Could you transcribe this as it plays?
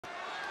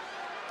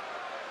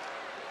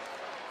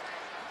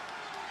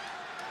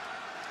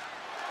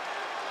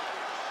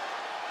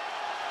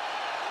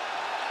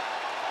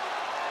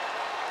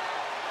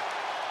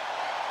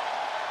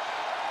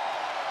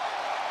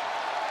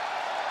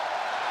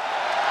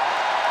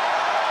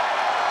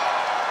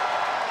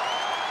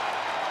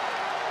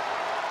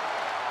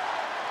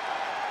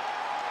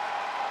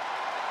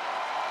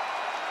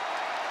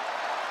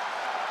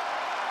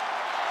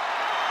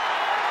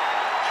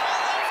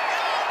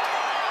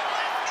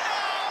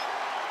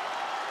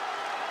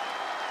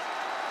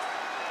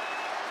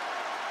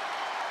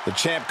The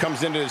champ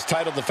comes into his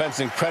title defense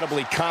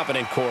incredibly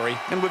confident, Corey.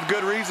 And with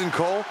good reason,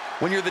 Cole.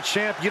 When you're the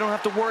champ, you don't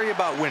have to worry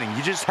about winning.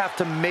 You just have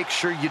to make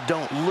sure you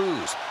don't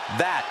lose.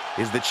 That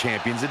is the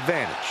champion's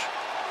advantage.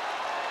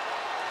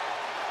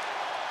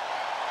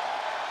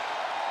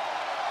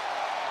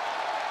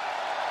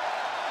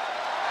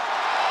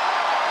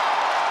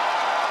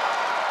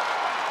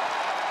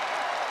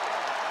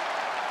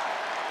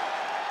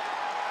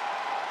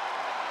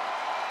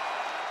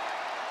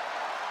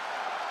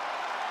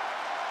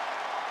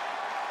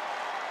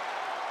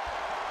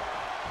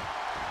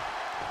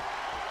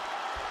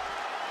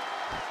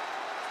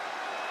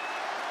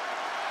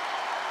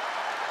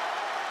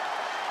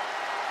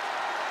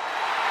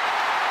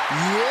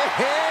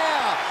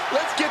 Yeah!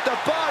 Let's get the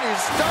party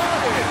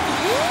started!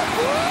 Whoop,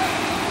 whoop.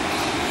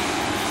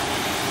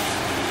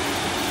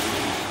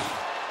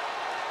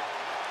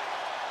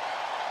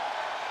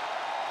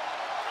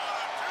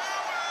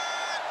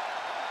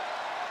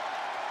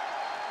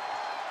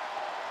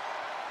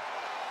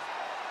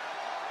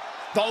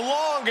 The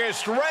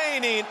longest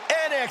reigning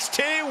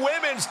NXT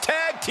Women's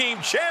Tag Team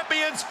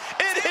Champions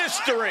in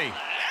history.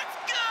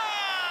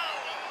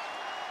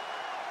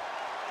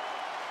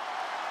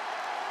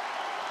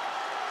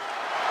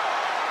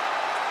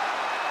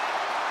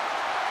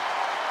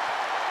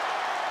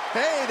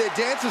 Hey, they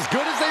dance as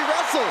good as they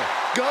wrestle.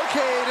 Go,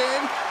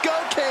 Kayden. Go,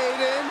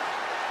 Kayden.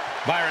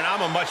 Byron,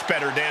 I'm a much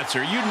better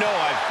dancer. You know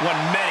I've won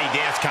many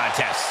dance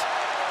contests.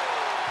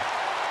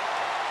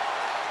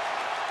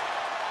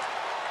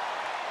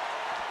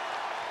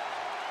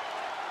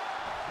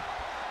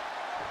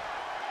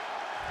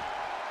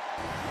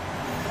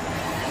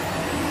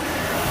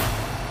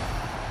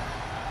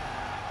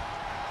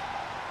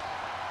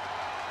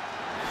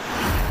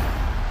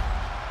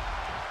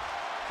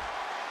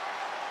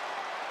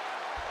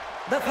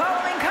 The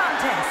following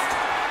contest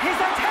is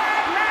a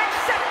tag match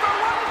set for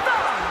one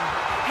fall,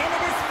 and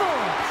it is for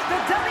the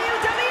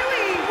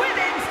WWE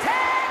Women's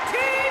Tag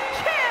Team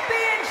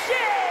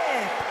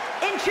Championship.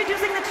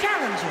 Introducing the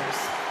challengers,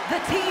 the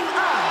team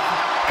of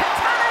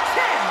Katana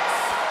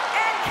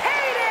and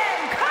Kayden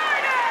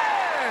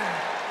Carter.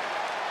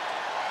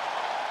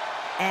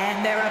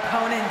 And their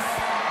opponents,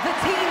 the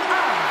team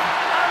of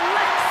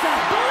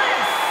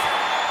Bliss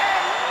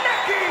and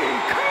Nikki.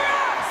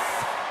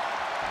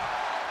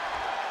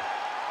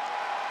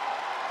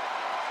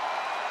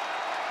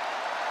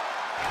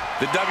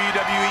 The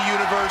WWE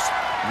Universe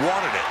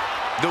wanted it.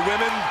 The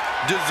women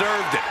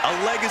deserved it.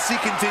 A legacy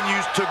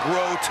continues to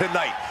grow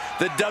tonight.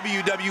 The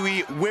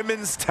WWE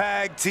Women's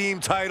Tag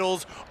Team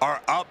titles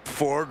are up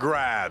for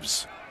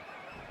grabs.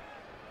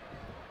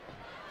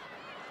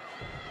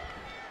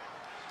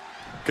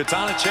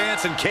 Katana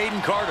and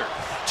Kayden Carter,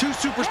 two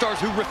superstars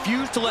who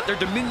refuse to let their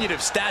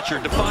diminutive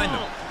stature define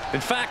them. In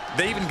fact,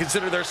 they even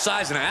consider their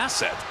size an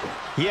asset.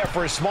 Yeah,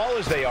 for as small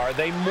as they are,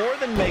 they more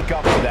than make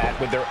up for that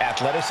with their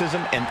athleticism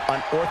and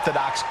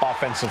unorthodox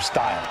offensive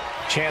style.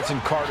 Chance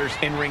and Carter's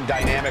in-ring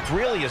dynamic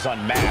really is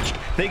unmatched.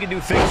 They can do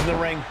things in the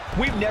ring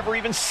we've never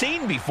even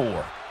seen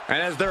before.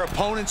 And as their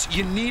opponents,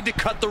 you need to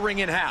cut the ring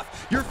in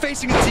half. You're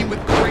facing a team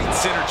with great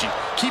synergy.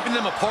 Keeping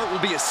them apart will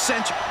be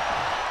essential.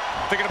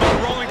 Thinking about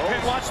a rolling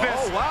pin, watch this.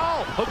 Oh,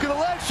 wow. Hook of the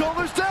leg,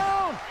 shoulders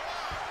down.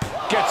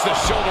 Gets the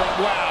shoulder up.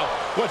 Wow,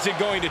 what's it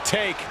going to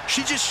take? She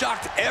just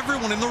shocked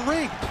everyone in the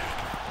ring.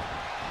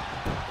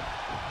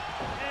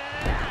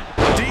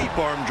 Deep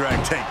arm drag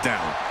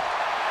takedown.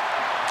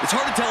 It's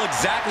hard to tell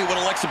exactly what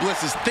Alexa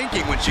Bliss is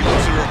thinking when she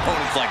looks at her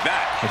opponents like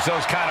that. It's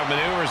those kind of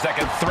maneuvers that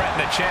can threaten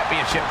the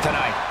championship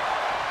tonight.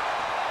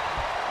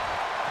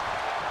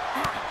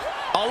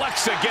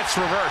 Alexa gets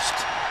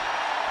reversed.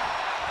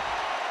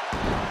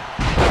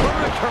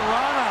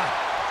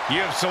 Katana. You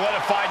have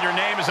solidified your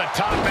name as a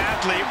top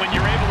athlete when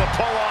you're able to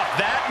pull off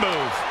that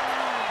move.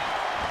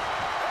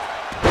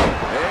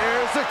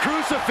 There's the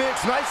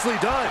crucifix. Nicely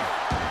done.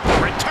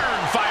 Return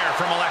fire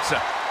from Alexa.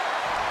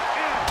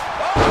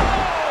 Oh,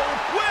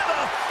 with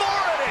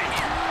authority.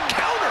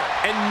 Counter.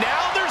 And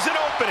now there's an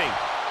opening.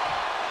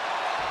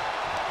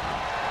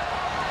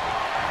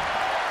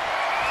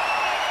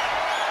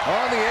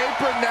 On the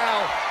apron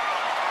now.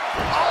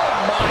 Oh,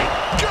 my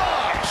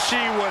gosh.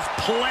 She was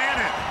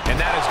planted. And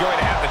that is going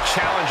to have the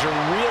challenger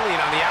reeling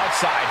on the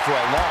outside for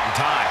a long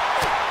time.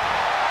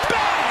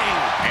 Bang!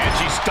 And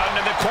she's stunned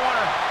in the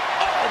corner.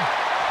 Oh!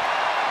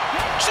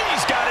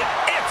 She's got an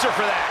answer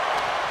for that.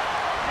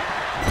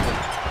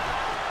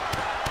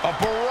 A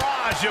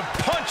barrage of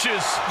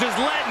punches just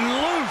letting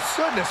loose.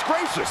 Goodness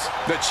gracious.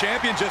 The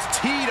champion just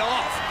teed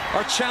off.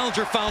 Our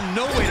challenger found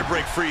no way to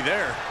break free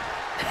there.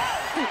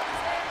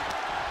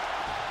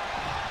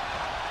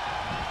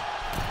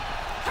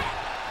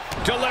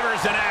 Delivers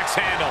an axe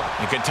handle.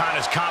 And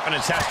Katana's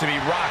confidence has to be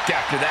rocked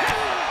after that.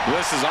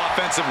 Bliss's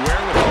offensive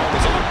wherewithal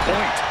was on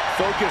point.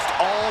 Focused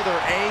all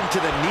their aim to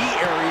the knee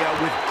area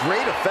with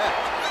great effect.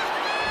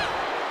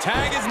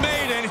 Tag is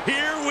made, and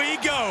here we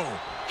go.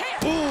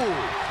 Ooh.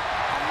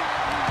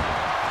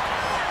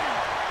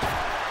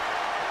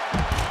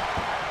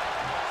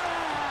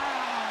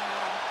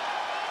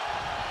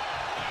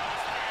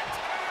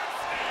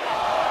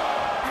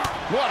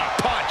 What a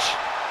punch.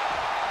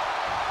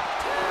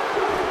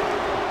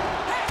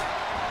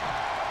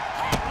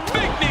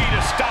 Big knee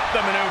to stop the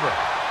maneuver.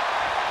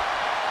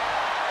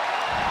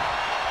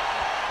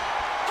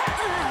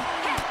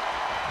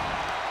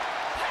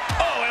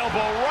 Oh,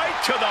 elbow right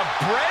to the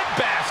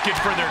breadbasket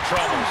for their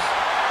troubles.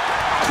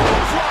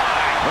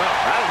 Fly. Well,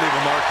 that'll leave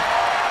a mark.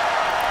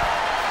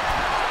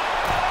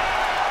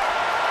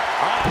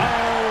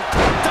 Uh-oh.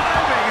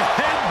 Diving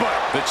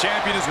headbutt. The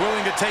champion is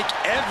willing to take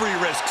every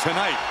risk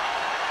tonight.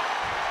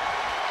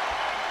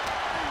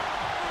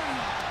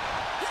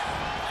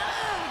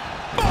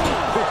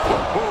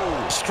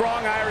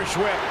 Strong Irish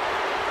whip.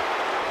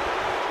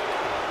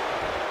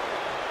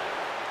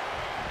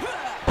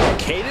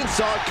 Kayden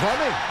saw it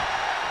coming.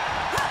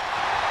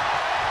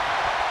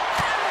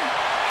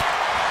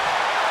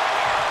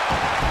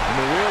 And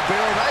the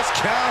wheelbarrow, nice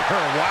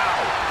counter. Wow.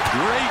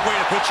 Great way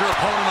to put your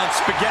opponent on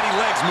spaghetti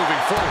legs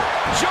moving forward.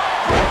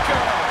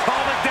 Jawbreaker.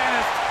 Call the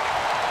dentist.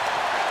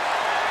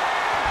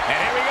 And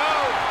here we go.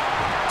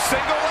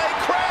 Single leg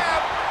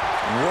crab.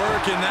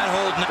 Working that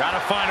hold. Got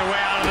to find a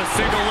way out of the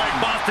single leg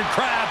Boston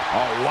Crab.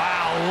 Oh,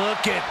 wow.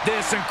 Look at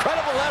this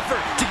incredible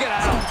effort to get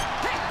out.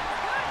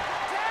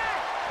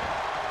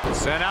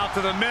 Sent out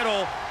to the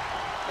middle.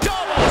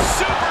 Double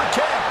super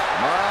kick.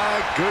 My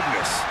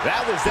goodness.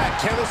 That was that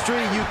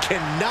chemistry you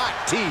cannot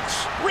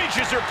teach.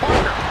 Reaches her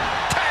partner.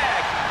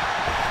 Tag.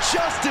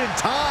 Just in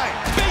time.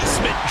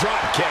 Basement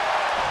drop kick.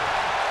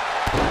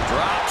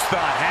 Drops the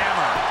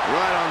hammer.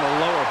 Right on the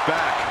lower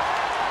back.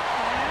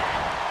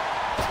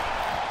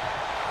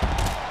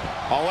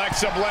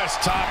 Alexa Bliss,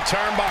 top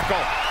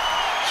turnbuckle.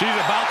 She's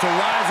about to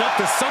rise up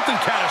to something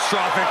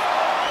catastrophic.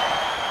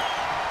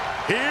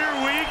 Here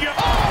we go.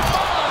 Oh,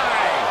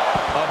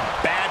 my! A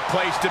bad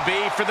place to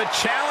be for the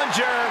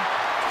challenger.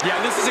 Yeah,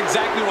 this is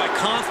exactly why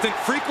constant,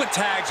 frequent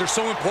tags are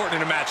so important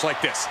in a match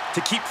like this,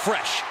 to keep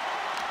fresh.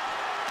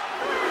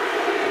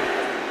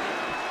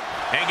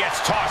 And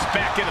gets tossed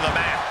back into the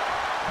mat.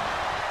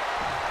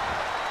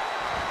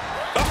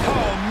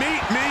 Oh,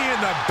 meet me in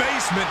the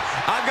basement.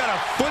 I've got a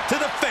foot to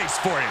the face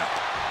for you.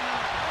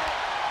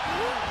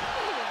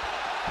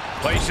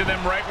 Placing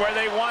them right where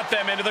they want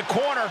them, into the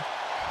corner.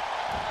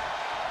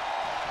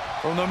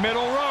 From the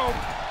middle rope.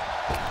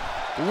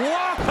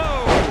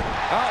 Whoa!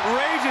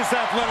 Outrageous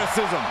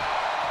athleticism.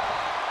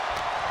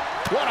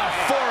 What a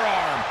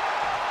forearm.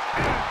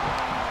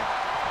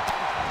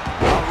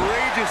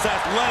 Outrageous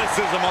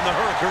athleticism on the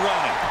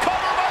Hurricanrana.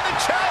 Cover by the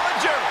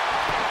challenger.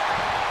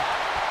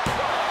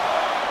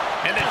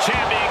 And the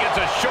champion gets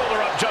a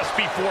shoulder up just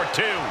before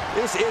 2.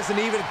 This isn't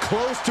even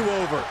close to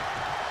over.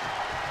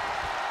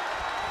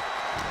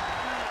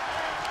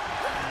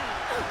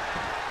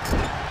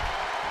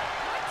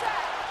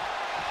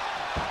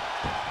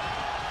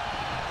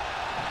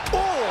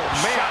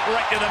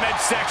 Right to the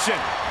midsection.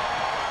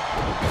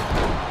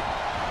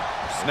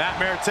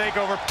 Snapmare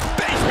takeover.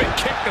 Basement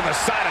kick to the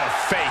side of the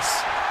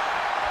face.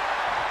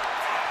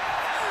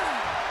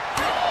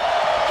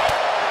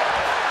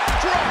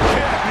 Drop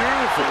kick.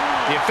 Beautiful.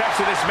 The effects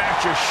of this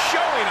match are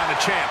showing on the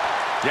champ.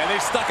 Yeah, they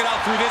stuck it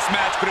out through this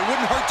match, but it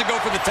wouldn't hurt to go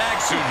for the tag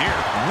soon here.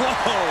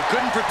 Whoa,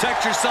 couldn't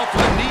protect yourself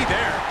from the knee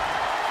there.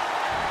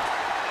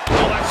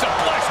 Alexa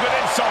Bliss with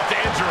insult to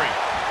injury.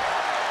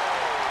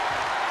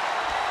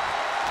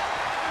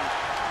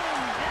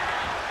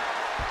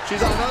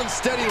 She's on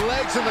unsteady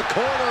legs in the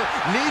corner,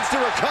 needs to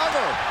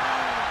recover.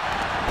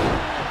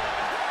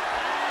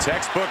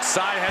 Textbook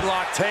side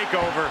headlock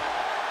takeover.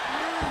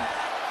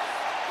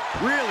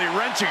 Really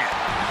wrenching it.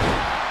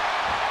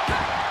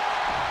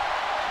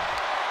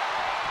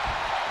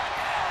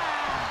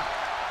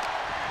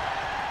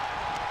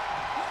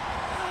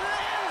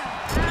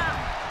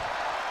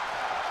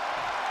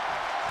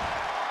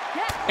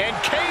 And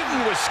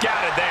Kayden was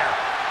scouted there.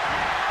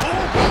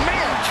 Oh,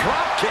 man,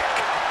 drop kick.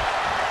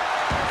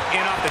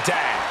 In off the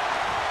tag.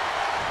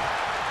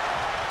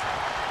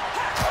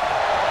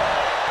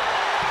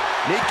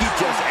 Nikki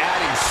just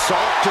adding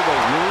salt to the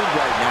wound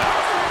right now.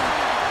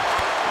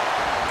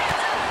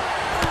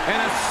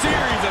 And a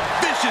series of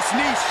vicious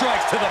knee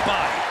strikes to the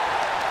body.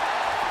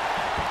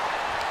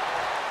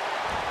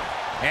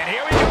 And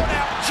here we go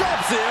now.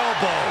 Drops the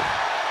elbow.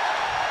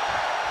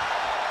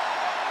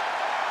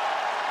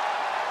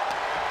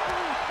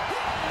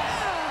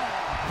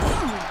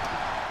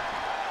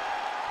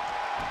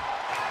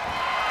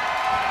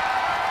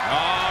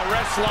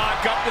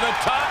 Lock up to the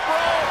top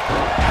rope.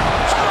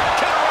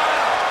 Katana.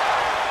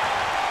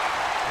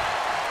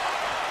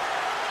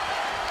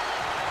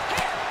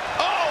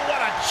 Oh,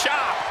 what a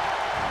chop.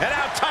 And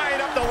now tying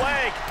up the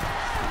leg.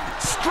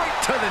 Straight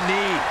to the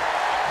knee.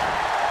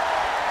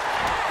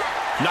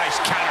 Nice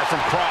counter from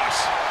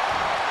Cross.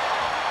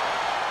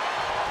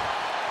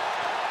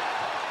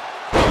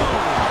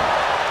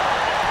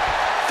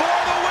 For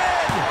the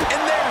win.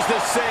 And there's the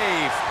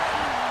save.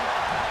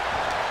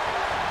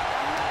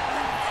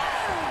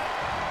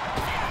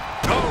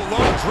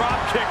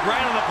 Drop kick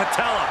right on the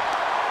patella.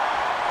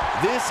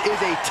 This is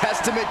a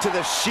testament to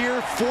the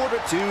sheer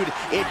fortitude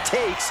it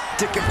takes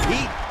to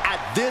compete at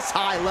this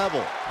high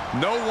level.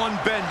 No one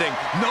bending,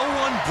 no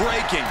one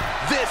breaking.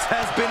 This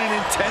has been an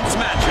intense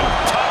matchup.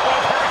 Top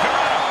rope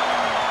hurricane.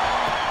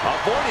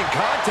 Avoiding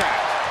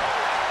contact.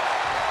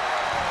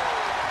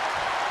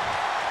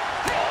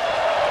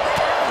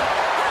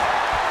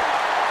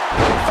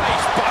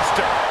 Face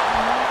buster.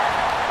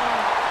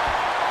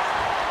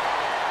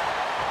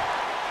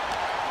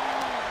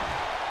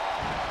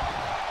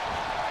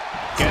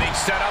 Getting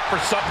set up for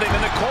something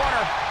in the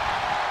corner.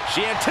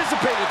 She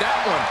anticipated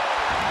that one.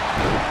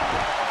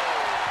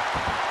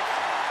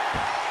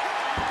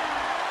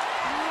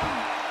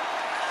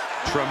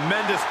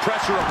 Tremendous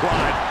pressure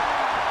applied.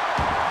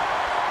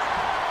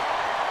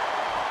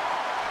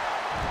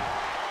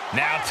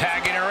 Now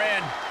tagging her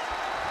in.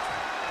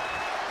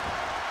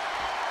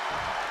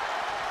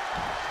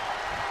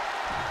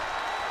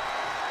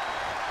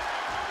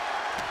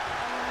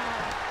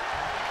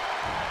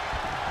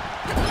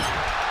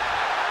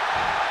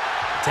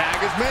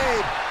 Tag is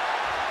made.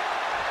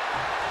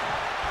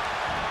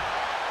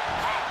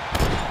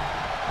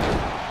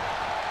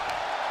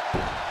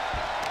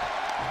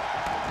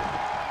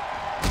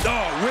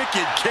 Oh,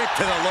 wicked kick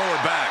to the lower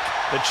back.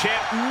 The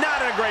champ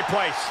not in a great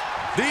place.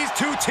 These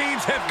two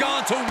teams have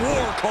gone to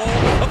war, Cole.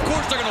 Of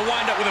course they're going to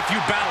wind up with a few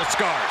battle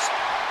scars.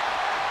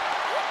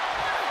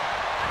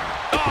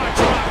 Oh,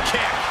 drop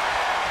kick.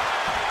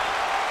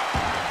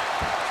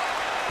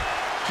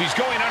 She's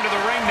going under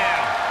the ring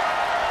now.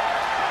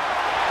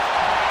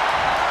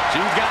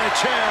 She's got a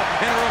chair,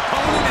 and her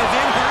opponent is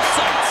in her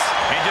sights.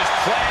 And just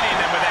planting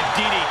them with that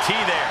DDT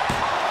there.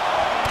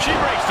 She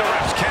breaks the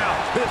ref's count.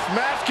 This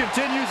match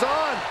continues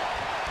on.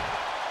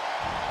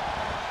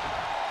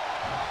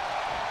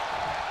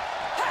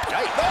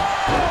 Oh!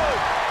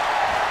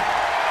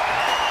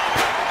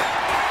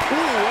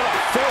 Ooh, what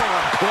a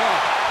forearm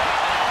club.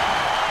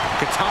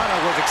 Katana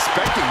was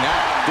expecting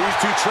that. These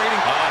two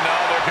trading. Oh, no,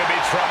 there could be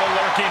trouble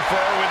lurking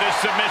for her with this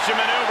submission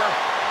maneuver.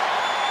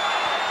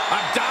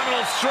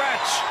 Abdominal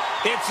stretch.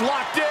 It's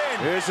locked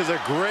in. This is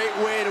a great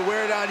way to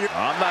wear down your...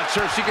 I'm not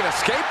sure she can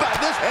escape out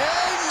of this.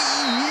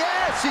 And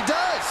yes, she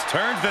does.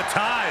 Turns the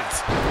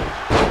tides.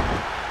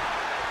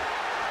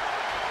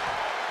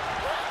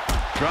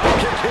 Drop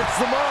kick hits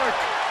the mark.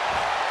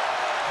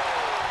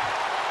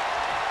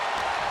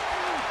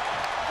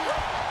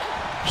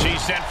 She's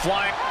sent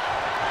flying.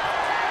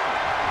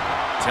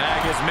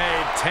 Tag is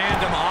made.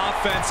 Tandem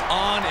offense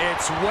on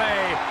its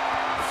way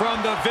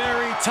from the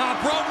very top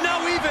rope.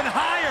 No, even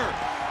higher.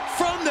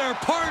 From their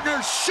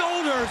partner's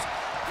shoulders.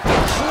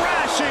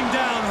 Crashing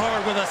down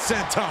hard with a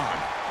senton.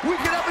 We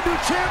can have a new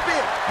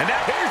champion. And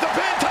now Here's the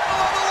pin, title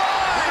on the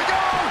line. Here we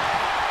go.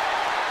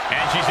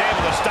 And she's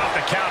able to stop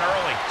the count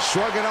early.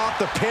 Shrugging off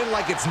the pin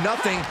like it's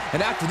nothing.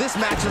 And after this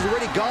match is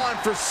already gone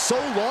for so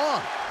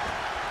long.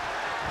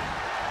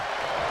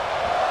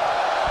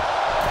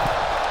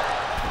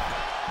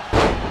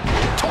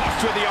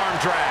 Tossed with the arm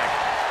drag.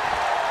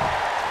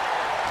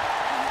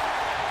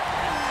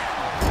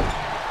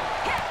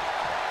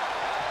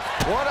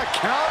 What a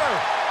counter.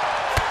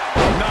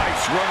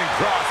 Nice running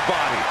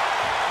crossbody.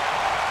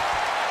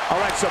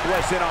 Alexa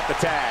Bliss in off the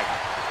tag.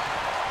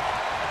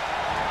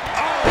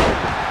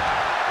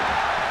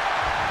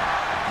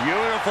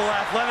 Beautiful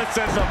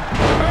athleticism.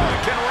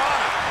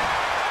 Hurricanrana.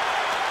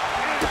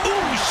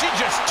 Ooh, she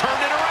just turned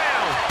it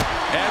around.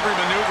 Every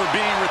maneuver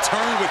being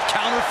returned with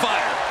counter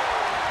fire.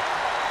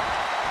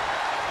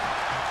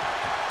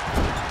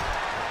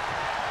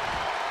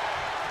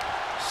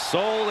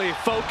 Solely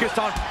focused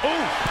on...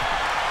 Ooh!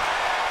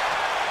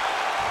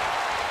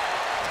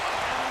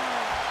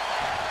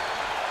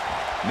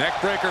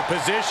 Neckbreaker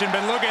position,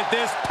 but look at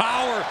this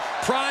power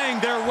prying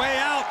their way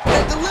out.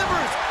 And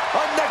delivers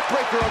a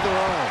neckbreaker of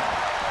their own.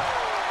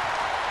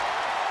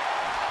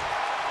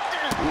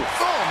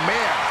 Oh,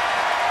 man.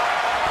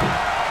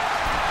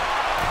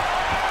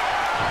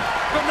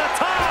 From the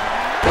top.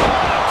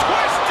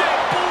 Twisted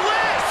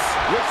Bliss.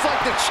 Looks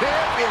like the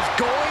champ is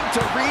going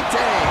to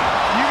retain.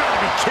 You gotta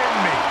be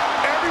kidding me.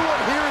 Everyone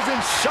here is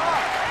in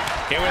shock.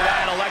 And with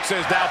that, Alexa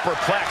is now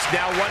perplexed,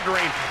 now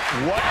wondering,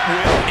 what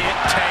will it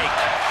take?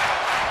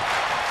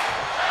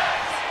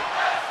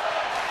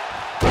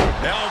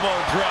 Elbow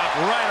drop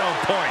right on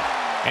point.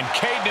 And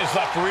Kayden is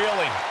left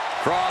reeling.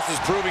 Cross is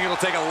proving it'll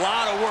take a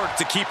lot of work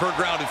to keep her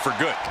grounded for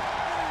good.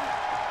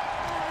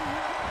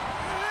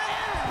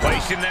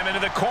 Placing them into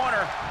the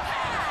corner.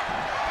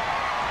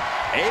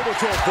 Able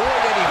to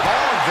avoid any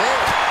harm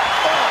there.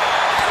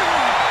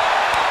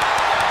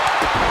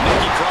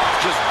 Nikki Cross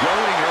just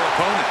goading her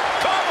opponent.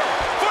 Cover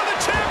for the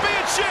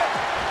championship.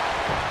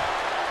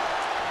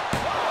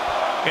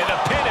 And the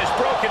pin is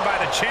broken by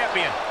the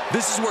champion.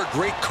 This is where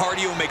great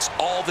cardio makes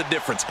all the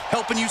difference,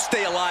 helping you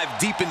stay alive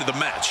deep into the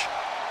match.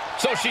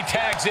 So she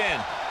tags in.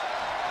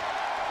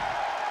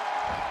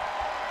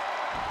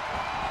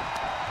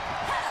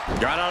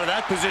 Got out of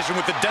that position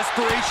with the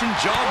desperation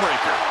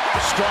jawbreaker.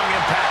 Strong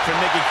impact from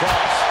Nikki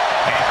Cross.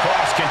 And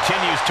Cross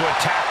continues to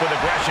attack with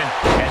aggression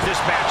as this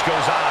match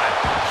goes on.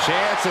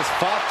 Chance has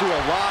fought through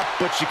a lot,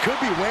 but she could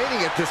be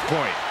waning at this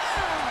point.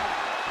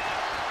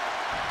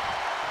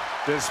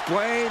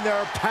 Displaying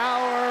their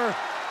power.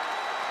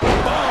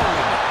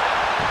 Boom!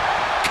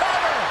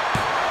 Cover!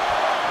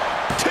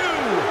 2!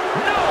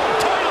 No!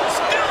 Title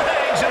still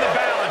hangs in the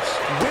balance.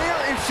 Where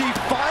is she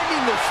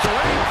finding the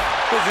strength?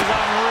 This is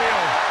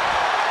unreal.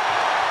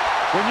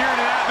 When you're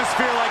in an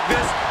atmosphere like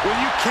this, when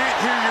you can't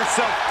hear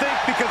yourself think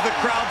because the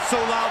crowd's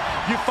so loud,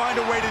 you find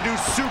a way to do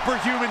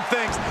superhuman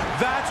things.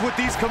 That's what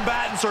these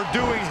combatants are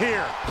doing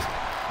here.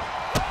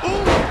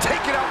 Ooh,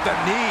 taking out the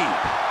knee.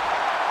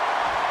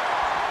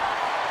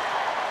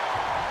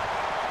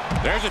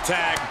 There's a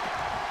tag.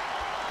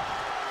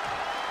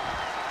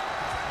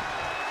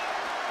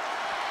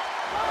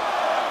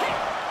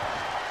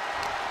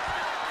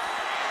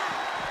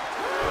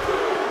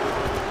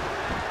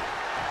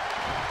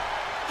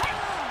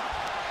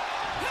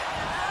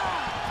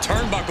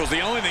 Turnbuckle's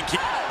the only thing.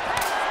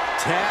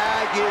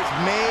 Tag is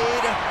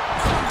made.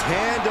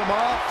 Tandem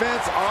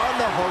offense on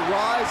the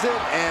horizon.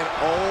 And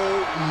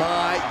oh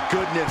my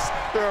goodness,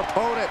 their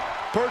opponent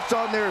perched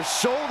on their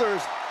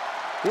shoulders.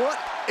 What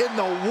in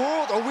the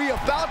world are we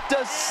about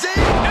to see?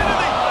 Into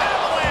the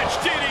avalanche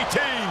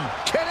DDT.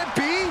 Can it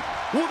be?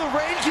 Will the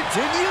reign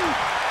continue?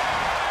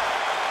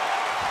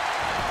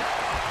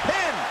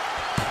 Pin.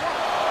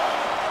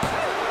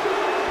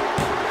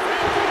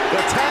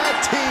 The tag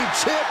team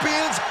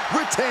champions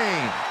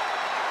retain.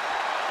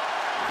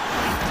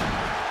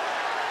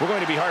 We're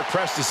going to be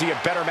hard-pressed to see a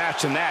better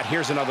match than that.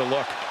 Here's another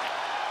look.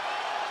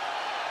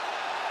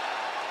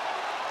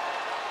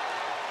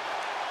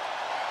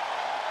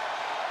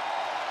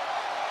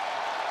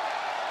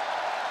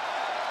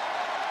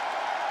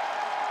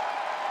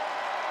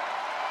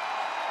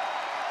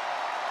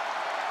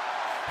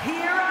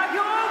 Here are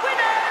your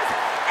winners,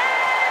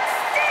 and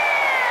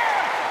still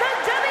the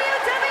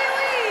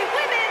WWE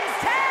Women's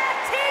Tag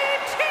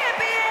Team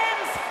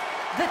Champions,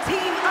 the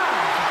team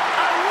of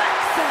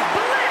Alexa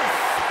Bliss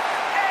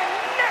and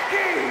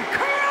Nikki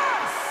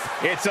Cross.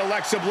 It's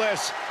Alexa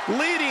Bliss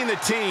leading the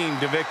team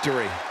to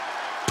victory.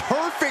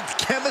 Perfect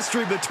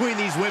chemistry between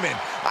these women.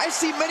 I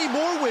see many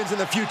more wins in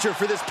the future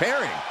for this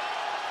pairing.